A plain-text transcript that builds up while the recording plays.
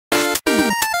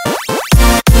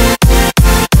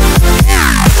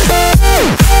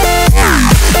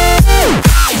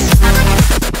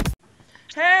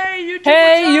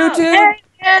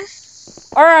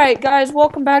Alright, guys,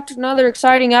 welcome back to another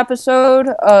exciting episode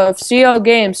of CO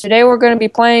Games. Today we're going to be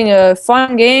playing a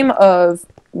fun game of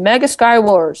Mega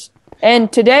Skywars.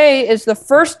 And today is the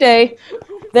first day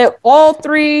that all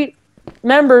three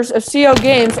members of CO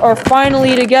Games are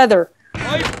finally together.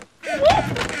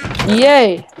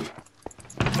 Yay.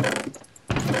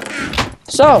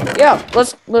 So, yeah,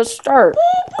 let's start.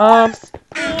 Boys,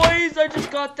 I just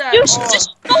got that. You just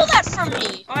stole that from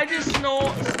me. I just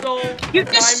stole You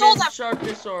just stole that.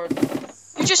 sharpness sword.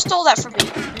 You just stole that from me.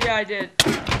 Yeah, I did.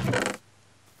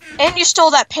 And you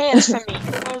stole that pants from me.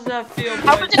 How does that feel, boys?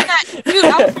 How did that, dude?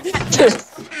 How did that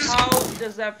just? How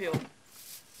does that feel?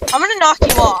 I'm gonna knock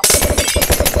you off.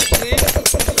 See?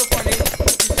 It's so funny.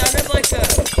 You sounded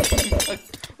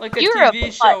like a You're TV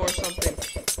a show or something.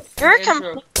 You're a Intro.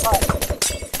 complete butt.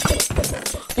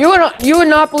 You would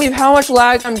not believe how much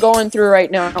lag I'm going through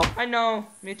right now. I know,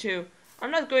 me too.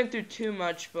 I'm not going through too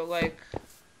much, but like,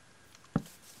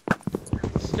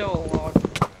 still a lot.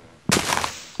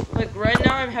 Like right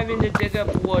now, I'm having to dig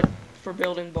up wood for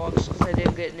building blocks because I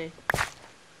didn't get any.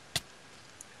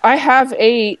 I have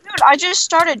 8. Dude, I just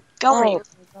started going.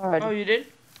 Oh, my Oh, God. you did?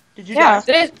 Did you Yeah.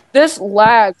 die? This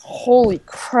lag, holy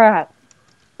crap.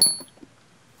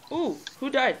 Ooh, who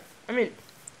died? I mean,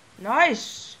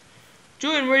 nice.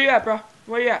 Julian, where you at, bro?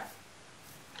 Where you at?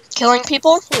 Killing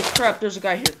people. Holy crap, there's a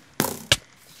guy here.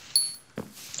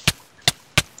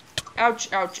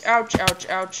 Ouch, ouch, ouch, ouch,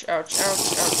 ouch, ouch, ouch,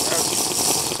 ouch,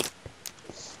 ouch.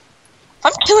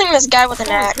 I'm killing this guy with an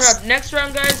Holy axe. crap, next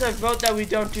round, guys, I vote that we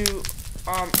don't do,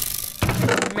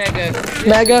 Mega. This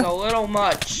Mega? is a little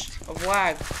much of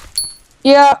lag.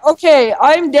 Yeah, okay,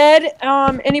 I'm dead.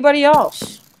 Anybody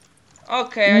else?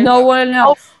 Okay. No one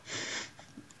else.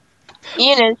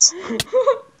 Ian is.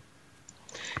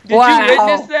 Did Wow. you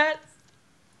witness that?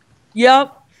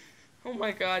 Yep. Oh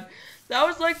my god. That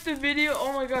was like the video.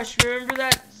 Oh my gosh, remember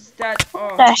that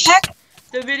oh The heck?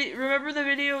 the video, remember the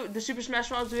video, the Super Smash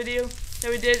Bros video that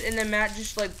we did and then Matt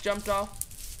just like jumped off?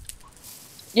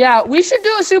 Yeah, we should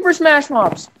do a Super Smash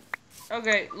Mobs.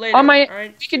 Okay, later. On my,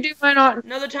 alright. we could do mine on.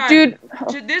 Another time. Dude.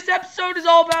 This episode is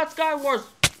all about Skywars.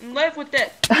 And live with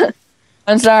it.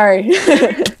 I'm sorry.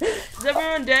 Is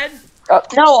everyone dead?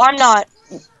 No, I'm not.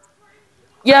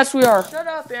 Yes, we are. Shut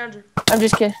up, Andrew. I'm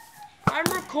just kidding. I'm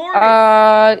recording.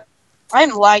 I'm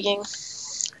lagging.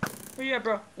 Where you at,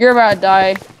 bro? You're about to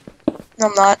die. No,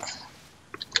 I'm not.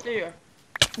 There you are.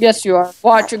 Yes, you are.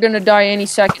 Watch, you're gonna die any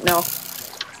second now.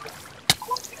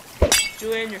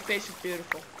 Julian, your face is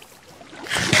beautiful.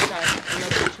 Sometimes you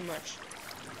love it too much.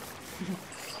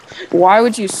 Why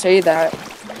would you say that?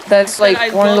 That's I said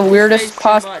like I one of love the your weirdest face too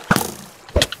possible. much.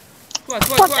 Come on,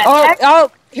 come on, come on. Oh,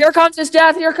 oh! Here comes his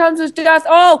death! Here comes his death!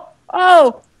 Oh,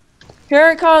 oh! Here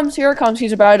it comes! Here it comes!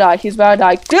 He's about to die! He's about to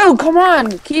die! Dude, come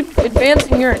on! Keep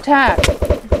advancing your attack!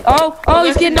 Oh, oh!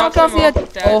 He's getting knocked off the edge!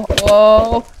 Oh,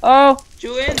 oh, oh!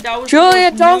 Julian, that was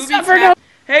Julian, the most don't newbie suffer! pack.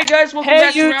 Hey guys, welcome Hey,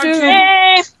 back to you round too. 2.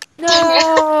 Hey! No!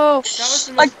 That was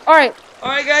the most... All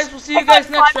Alright guys, we'll see you guys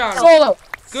next round. Solo!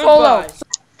 Goodbye. Solo!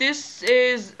 This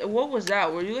is... What was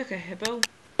that? Were you like a hippo?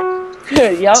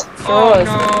 Yep, sure Oh was.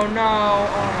 no, no. Oh my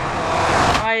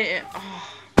god. I am...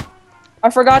 Oh, I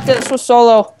forgot this was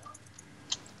solo.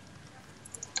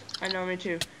 I know, me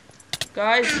too.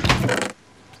 Guys.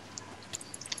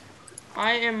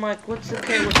 I am like... What's the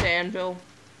kit with the anvil?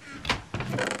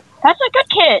 That's a good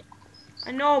kit.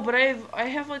 I know, but I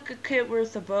have like a kit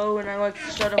with a bow and I like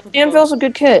to start off with a Anvil's bow. a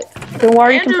good kit. Then why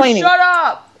are you Andrew, complaining? shut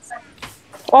up!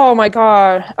 Oh my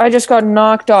god, I just got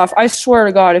knocked off. I swear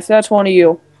to god, if that's one of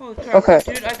you. Holy crap. Okay.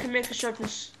 Dude, I can make a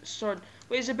sharpness sword.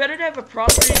 Wait, is it better to have a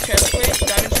prosperity chest plate,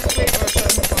 diamond chest plate, or a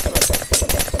sharpness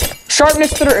sword?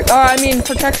 Sharpness 3,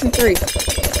 protection 3.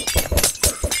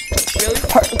 Really?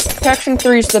 Protection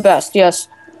 3 is the best, yes.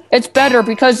 It's better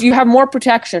because you have more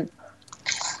protection.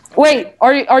 Wait,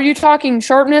 are you talking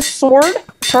sharpness sword?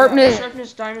 Sharpness,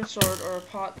 Sharpness diamond sword or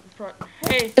a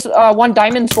Hey, one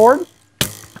diamond sword?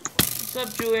 what's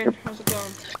up, Julian? How's it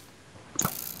going?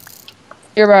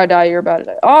 You're about to die, you're about to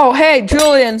die. Oh, hey,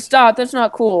 Julian, stop, that's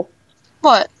not cool.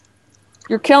 What?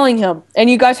 You're killing him. And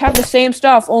you guys have the same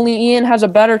stuff, only Ian has a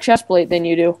better chest plate than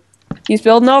you do. He's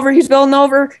building over, he's building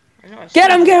over. I know,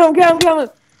 Get him, get him, get him, get him!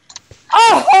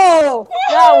 Oh!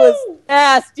 That was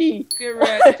nasty. Get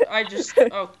wrecked. I just...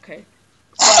 Okay.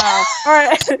 Wow.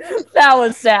 Alright. That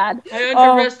was sad. I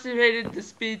underestimated the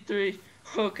speed 3.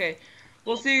 Okay.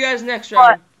 We'll see you guys next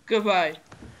round. Goodbye.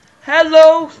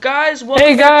 Hello, guys.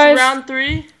 Welcome back to round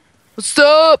 3. What's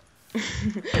up?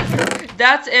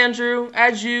 That's Andrew.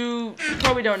 As you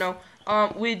probably don't know,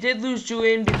 we did lose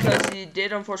Julian because he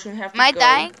did unfortunately have to go. Am I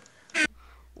dying?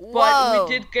 But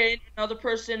we did gain another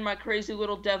person, my crazy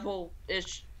little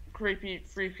devil-ish, creepy,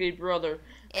 freaky brother.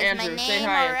 Is Andrew, my say name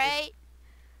hi. alright?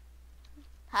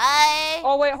 Hi.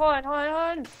 Oh wait, hold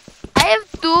on. I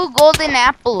have 2 golden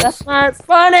apples. That's not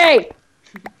funny.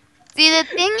 See, the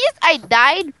thing is, I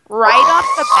died right off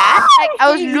the bat. Like, I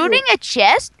was looting a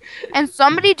chest, and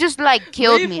somebody just, like,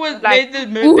 killed Leif me. made the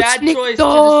bad choice to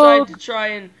decide to try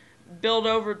and build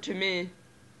over to me.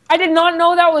 I did not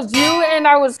know that was you, and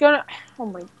I was gonna. Oh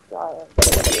my god.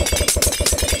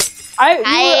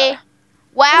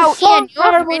 Wow, so Ian, you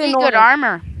have incredibly really annoying. good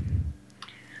armor.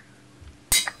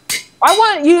 I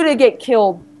want you to get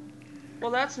killed.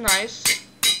 Well, that's nice.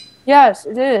 Yes,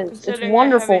 it is. It's Considering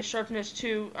wonderful. I have a sharpness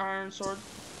 2 iron sword.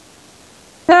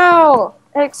 No!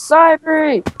 Excite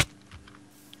me!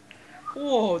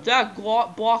 Whoa, that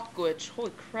block glitch.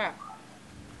 Holy crap.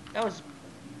 That was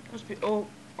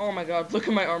oh my god, look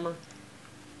at my armor.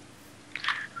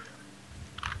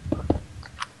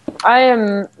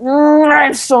 I'm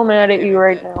so mad at you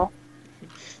right now.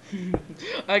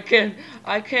 I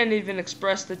can't even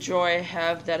express the joy I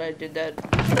have that I did that.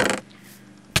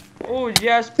 Oh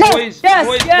yes, boys,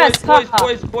 boys.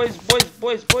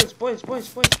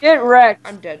 Get wrecked.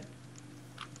 I'm dead.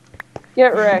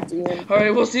 Get wrecked, Ian.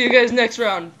 Alright, we'll see you guys next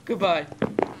round. Goodbye.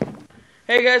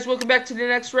 Hey guys, welcome back to the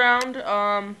next round.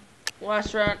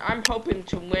 Last round. I'm hoping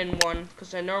to win one,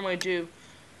 because I normally do.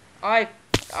 I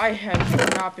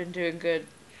have not been doing good.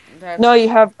 No, you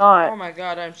have not. Oh my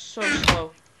god, I'm so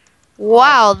slow.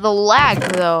 Wow, the lag,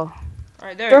 though.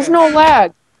 Alright, There's no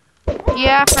lag.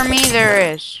 Yeah, for me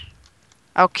there is.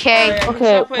 Okay. Alright,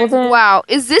 Okay, well then... Wow,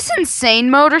 is this insane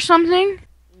mode or something?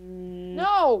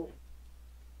 No!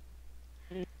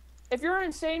 If you're in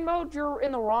insane mode, you're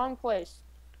in the wrong place.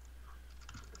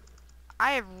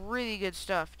 I have really good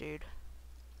stuff, dude.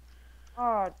 Oh,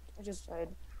 I just died.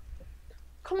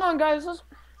 Come on, guys, let's...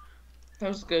 That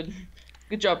was good.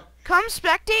 Good job. Come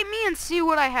spectate me and see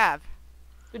what I have.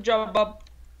 Good job, Bob.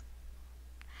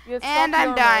 And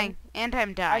I'm dying. And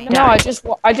I'm dying. No, I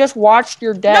just watched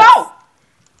your death. No!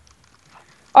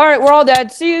 Alright, we're all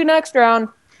dead. See you next round.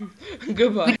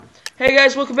 Goodbye. Hey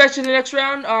guys, welcome back to the next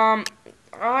round.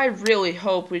 I really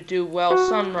hope we do well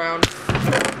some round.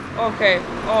 Okay.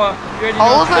 Oh, you already know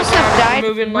all of us this round have is died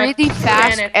moving really like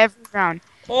fast granite. every round.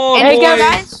 Oh, And boys.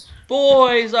 guys,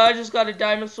 Boys, I just got a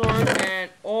diamond sword and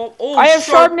I have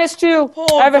sharpness 2.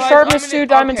 Oh, I have a guys, sharpness 2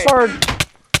 diamond sword.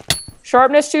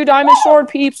 Sharpness 2 diamond sword,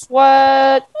 peeps.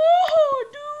 What? Oh,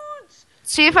 dudes.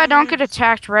 see if I don't get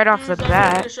attacked right off the Dudes, I'm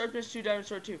gonna get a bat. sharpness 2 diamond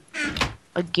sword too.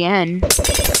 Again.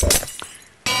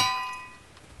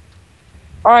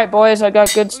 Alright, boys, I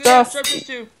got good stuff. Sharpness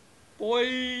 2.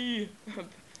 Boy.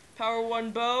 Power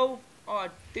 1 bow. Oh,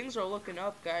 things are looking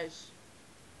up, guys.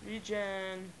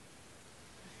 Regen.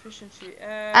 Efficiency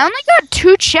X. I only got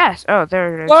 2 chests. Oh,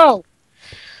 there it is. Whoa!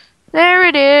 There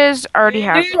it is. Already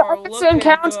have. Dude, I just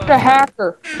encountered a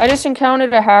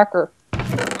hacker.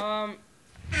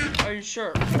 Are you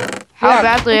sure? How Yeah,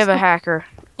 badly of a hacker?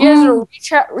 He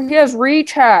has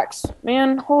reach hacks.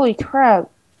 Man, holy crap.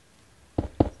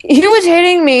 He was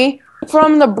hitting me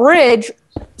from the bridge.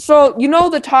 So, you know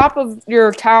the top of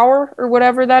your tower, or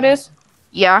whatever that is?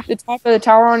 Yeah. The top of the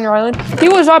tower on your island? He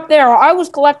was up there. I was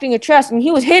collecting a chest, and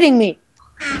he was hitting me.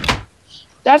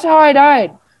 That's how I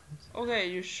died. Okay,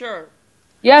 you sure?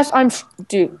 Yes,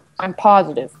 dude, I'm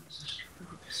positive.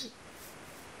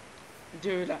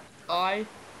 Dude, I am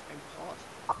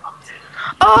positive.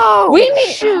 Oh, we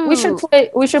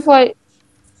should play.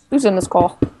 Who's in this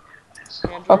call?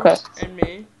 Andrew Okay. and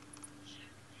me.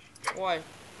 Why?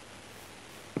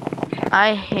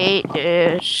 I hate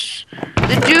this.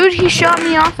 The dude, he shot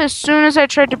me off as soon as I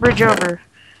tried to bridge over.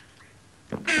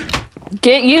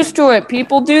 Get used to it.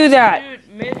 People do that.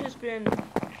 Dude, mid has been...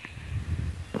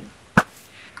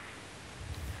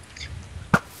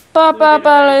 Ba ba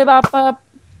ba li ba ba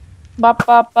ba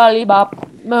ba ba li ba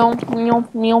meow meow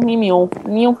meow meow meow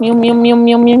meow meow meow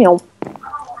meow meow meow.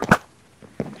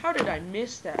 How did I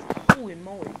miss that? Holy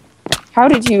moly! How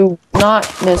did you not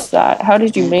miss that? How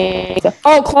did you make that?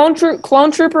 Oh, Clone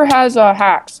Trooper has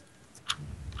hacks.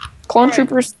 Clone Right.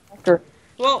 Trooper's after.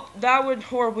 Well, that went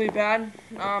horribly bad.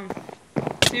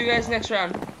 See you guys next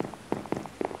round.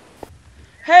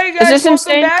 Hey guys, this welcome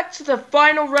insane? back to the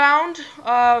final round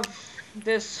of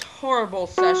this horrible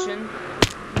session.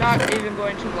 Not even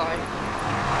going to lie.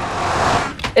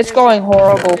 It's going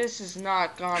horrible. This has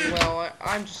not gone well.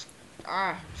 I'm just...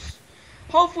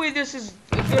 hopefully this is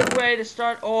a good way to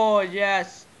start. Oh,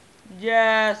 yes.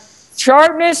 Yes.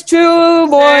 Sharpness 2,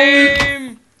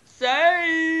 boy.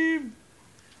 Same.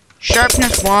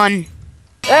 Sharpness 1.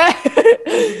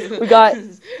 We got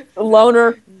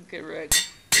Loner. Get wrecked.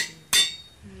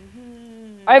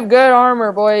 I have good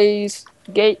armor, boys.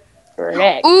 Gate or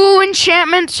neck. Ooh,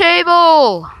 enchantment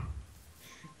table.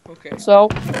 Okay. So,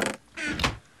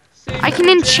 I can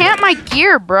enchant my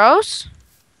gear, bros.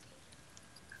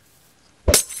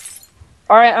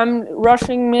 alright, I'm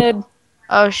rushing mid.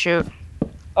 Oh shoot.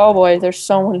 Oh boy, there's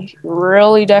someone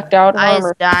really decked out in I is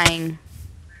armor. dying.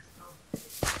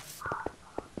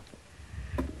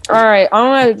 Alright,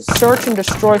 I'm gonna search and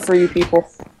destroy for you people.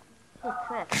 Oh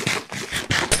crap.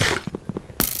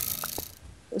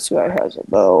 This guy has a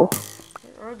bow.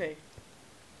 Where are they?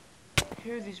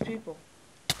 Who are these people?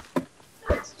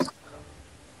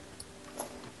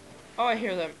 Oh, I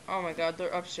hear them. Oh my god, they're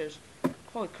upstairs.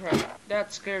 Holy crap,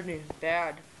 that scared me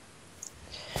bad.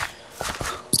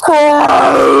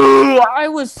 Oh, I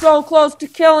was so close to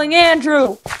killing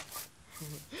Andrew.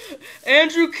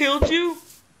 Andrew killed you?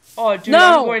 Oh, dude,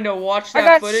 No. I'm going to watch I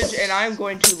that got footage and I'm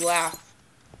going to laugh.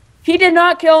 He did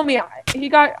not kill me.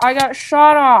 I got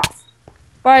shot off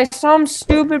by some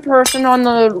stupid person on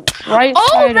the right Oh,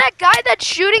 side. that guy that's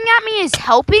shooting at me is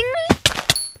helping me?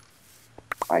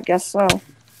 I guess so.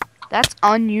 That's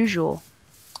unusual.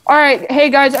 Alright, hey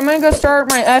guys, I'm gonna go start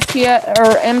my FPS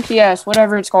or MPS,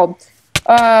 whatever it's called.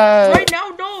 Right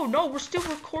now, no, we're still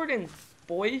recording,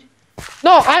 boy.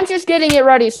 No, I'm just getting it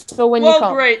ready so when you Well,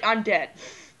 come. great, I'm dead.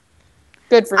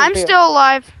 Good for I'm you. still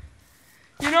alive.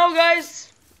 You know,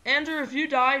 guys, Andrew, if you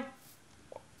die,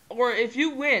 or if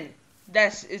you win,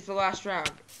 this is the last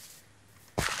round.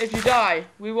 If you die,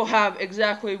 we will have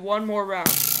exactly one more round.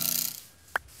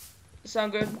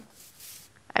 Sound good?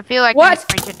 I feel like What?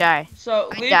 I'm going to die. So,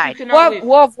 I Leif, you died. cannot leave.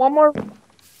 Wolf, one more.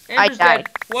 Andrew's died. dead.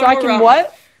 One So I more can round.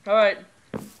 what? Alright.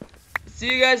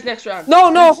 See you guys next round.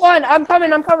 No, hold on. I'm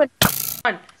coming.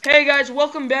 Hey guys,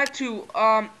 welcome back to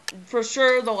for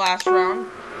sure the last round.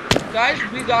 Guys,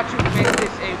 we got to make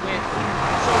this a win.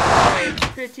 So far,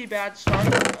 a pretty bad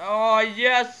start. Oh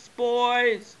yes,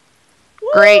 boys.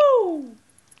 Great. Woo!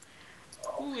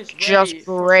 Who is ready Just for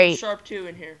some great. sharp 2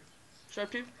 in here?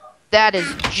 Sharp 2? That is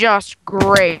just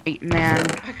great, man.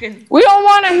 I can. We don't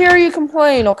want to hear you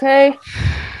complain, okay?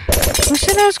 Who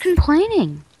said I was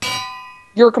complaining?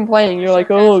 You're complaining. You're like,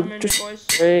 oh, Sarcasm in your just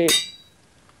voice. great.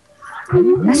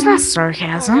 That's not Oh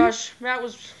sarcasm. gosh, Matt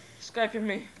was Skyping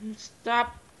me.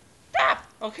 Stop. Stop.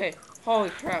 Okay. Holy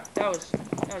crap. That was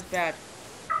bad.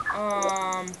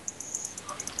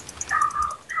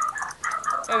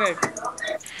 Okay.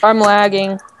 I'm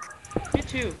lagging. Me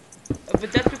too.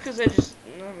 But that's because I just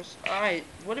nervous. Alright,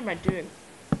 what am I doing?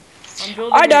 I'm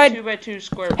building I died. a 2x2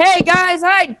 square. Hey guys,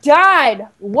 I died.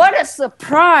 What a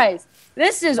surprise.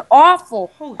 This is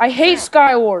awful. Holy I hate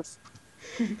crap. Skywars.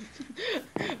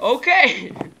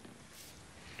 Okay.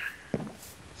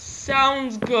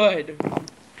 Sounds good.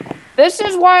 This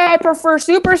is why I prefer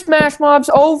Super Smash Mobs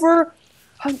over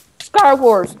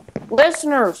Skywars.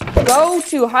 Listeners, go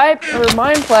to Hype or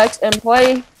Mindplex and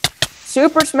play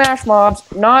Super Smash Mobs,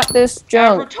 not this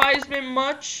junk. Advertisement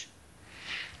much?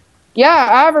 Yeah,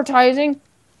 advertising.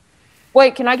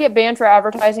 Wait, can I get banned for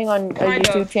advertising on a Kind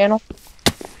YouTube of. channel?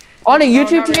 On a No,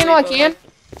 YouTube not channel, really, I can?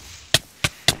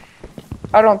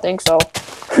 but I don't think so.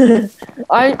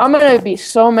 I'm gonna be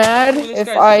so mad Ooh, this if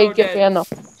guy's I so get dead. banned though.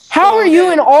 How So are you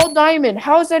dead. in all diamond?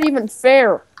 How is that even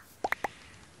fair?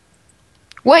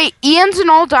 Wait, Ian's an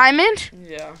all diamond?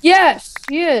 Yeah. Yes,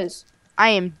 he is. I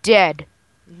am dead.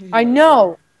 I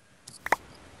know.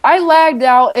 I lagged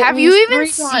out at Have you least even 3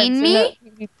 seen times in me?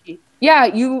 the PvP. Yeah,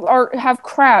 you have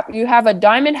crap. You have a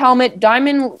diamond helmet,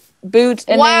 diamond boots,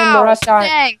 and then the rest iron.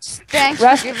 Thanks. Thanks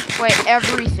Rest- for giving away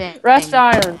everything. Rest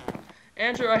iron.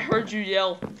 Andrew, I heard you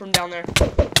yell from down there.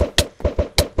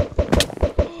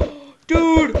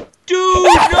 Dude!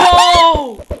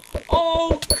 No!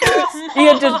 Oh, come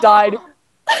Ian just died.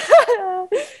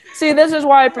 See, this is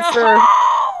why I prefer.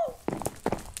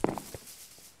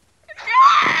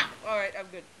 Alright, I'm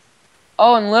good.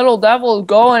 Oh, and Little Devil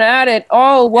going at it.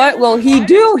 Oh, what will he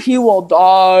do? He will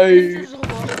die. Andrew's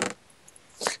alive.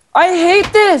 I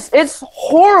hate this. It's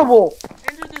horrible.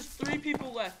 Andrew, there's 3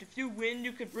 people left. If you win,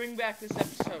 you could bring back this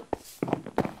episode.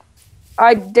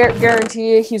 I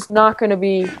guarantee you he's not going to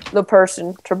be the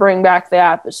person to bring back the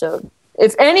episode.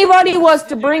 If anybody was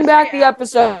to bring back the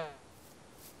episode,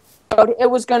 it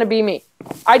was going to be me.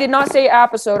 I did not say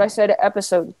episode. I said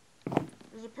episode.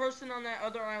 There's a person on that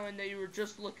other island that you were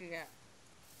just looking at.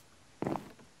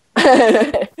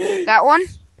 That one?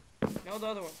 No, the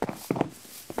other one.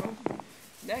 No.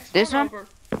 Next This one one?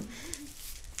 over.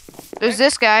 There's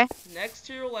this guy. Next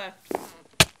to your left.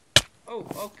 Oh,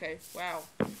 okay. Wow.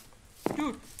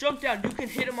 Dude, jump down. You can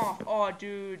hit him off. Oh,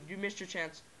 dude, you missed your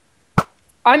chance.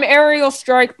 I'm aerial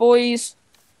strike, boys.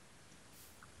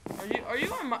 Are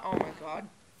you on my... Oh, my God.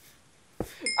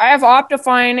 I have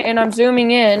Optifine, and I'm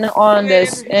zooming in on Okay,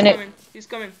 this, Andrew, and it. he's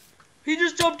coming. He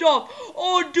just jumped off.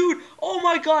 Oh, dude. Oh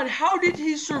my God. How did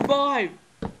he survive?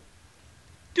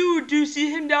 Dude, do you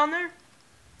see him down there?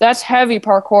 That's heavy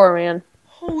parkour, man.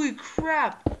 Holy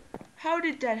crap. How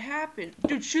did that happen?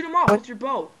 Dude, shoot him off with your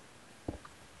bow.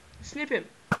 Snip him.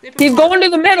 He's going to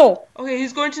the middle. Okay,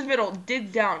 he's going to the middle.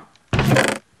 Dig down.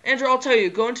 Andrew, I'll tell you.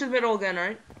 Go into the middle again,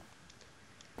 right?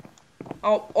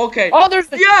 Oh, okay. Oh, there's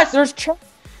yes! There's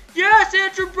yes,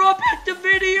 Andrew brought back the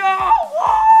video!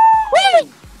 Woo!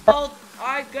 Well,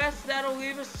 I guess that'll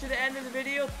leave us to the end of the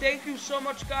video. Thank you so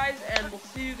much, guys, and we'll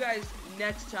see you guys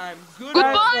next time.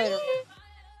 Goodbye. Goodbye.